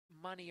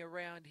money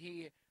around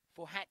here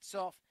for Hats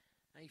Off,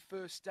 a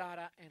first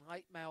starter, and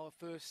Late Mail, a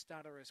first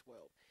starter as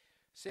well.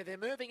 So they're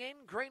moving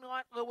in. Green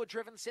light, lure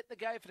driven, set the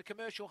go for the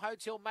Commercial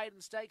Hotel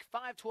Maiden Stake.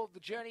 5:12 the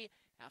journey.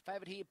 Our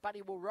favourite here,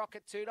 Buddy Will Rock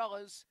at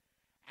 $2.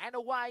 And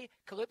away,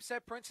 Calypso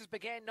Princess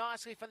began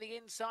nicely from the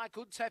inside.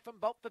 Good toe from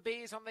Bolt for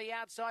Beers on the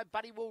outside.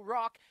 Buddy Will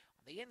Rock.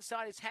 On the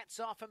inside is Hats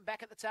Off, and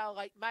back at the tail,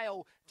 Late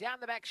Mail. Down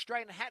the back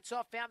straight, and Hats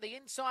Off found the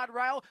inside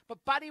rail,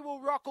 but Buddy Will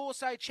Rock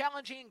also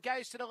challenging and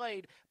goes to the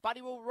lead.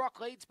 Buddy Will Rock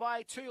leads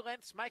by 2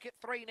 lengths, make it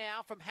 3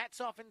 now, from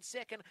Hats Off in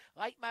second,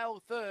 Late Mail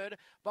third.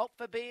 Bolt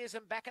for Beers,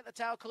 and back at the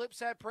tail,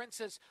 Calypso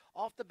Princess.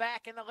 Off the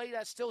back, and the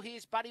leader still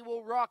here's Buddy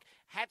Will Rock.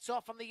 Hats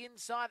Off on the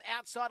inside,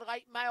 outside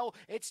Late Mail.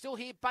 It's still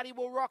here, Buddy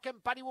Will Rock,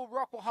 and Buddy Will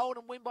Rock will hold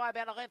and win by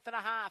about 1.5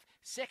 lengths.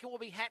 Second will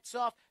be Hats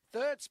Off.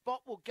 Third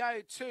spot will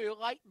go to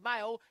Late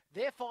Mail.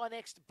 Therefore,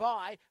 next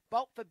by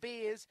Bolt for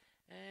Beers.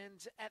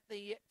 And at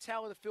the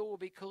tail of the field will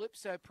be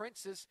Calypso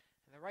Princess.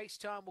 And the race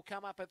time will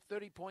come up at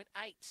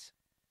 30.8.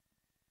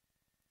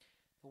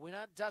 The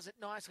winner does it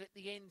nicely at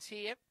the end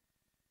here.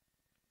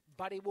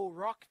 Buddy Will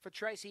Rock for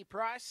Tracy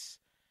Price.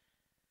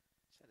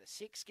 So the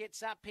 6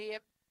 gets up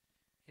here.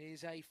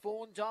 Here's a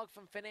fawn dog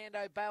from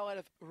Fernando Bale out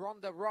of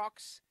Rhonda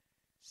Rocks.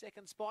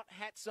 Second spot,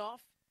 Hats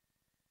Off.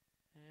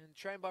 And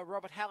trained by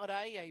Robert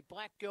Halliday, a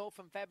black girl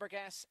from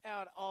Fabregas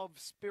out of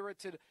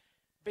Spirited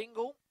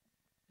Bingle.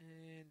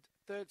 And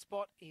third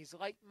spot is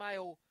Late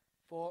Mail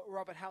for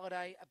Robert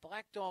Halliday, a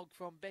black dog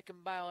from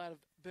Beckham Bale out of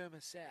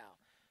Burma Sow.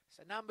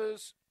 So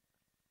numbers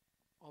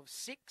of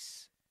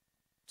 6,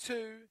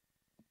 2,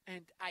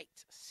 and 8.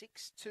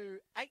 6, 2,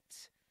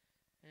 8.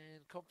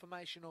 And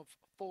confirmation of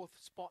fourth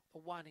spot, the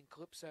 1 in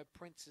Calypso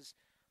Princess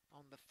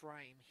on the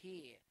frame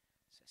here.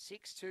 So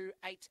 6, 2,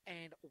 8,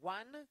 and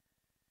 1.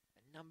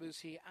 Numbers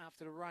here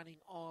after the running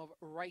of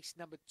race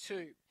number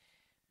 2.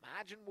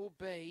 Margin will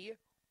be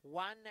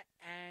 1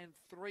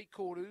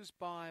 3/4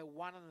 by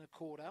 1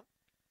 1/4.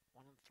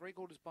 1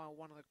 3/4 by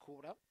 1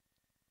 1/4.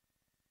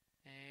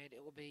 And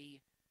it will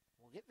be,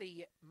 we'll get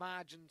the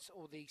margins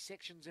or the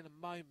sections in a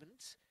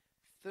moment.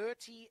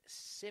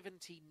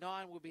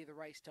 30.79 will be the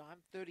race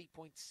time.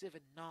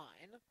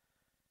 30.79.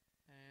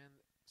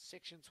 And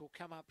sections will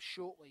come up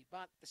shortly.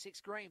 But the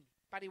 6 green,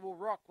 Buddy Will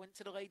Rock, went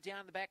to the lead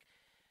down the back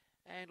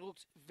and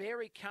looked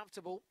very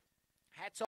comfortable. Hats off.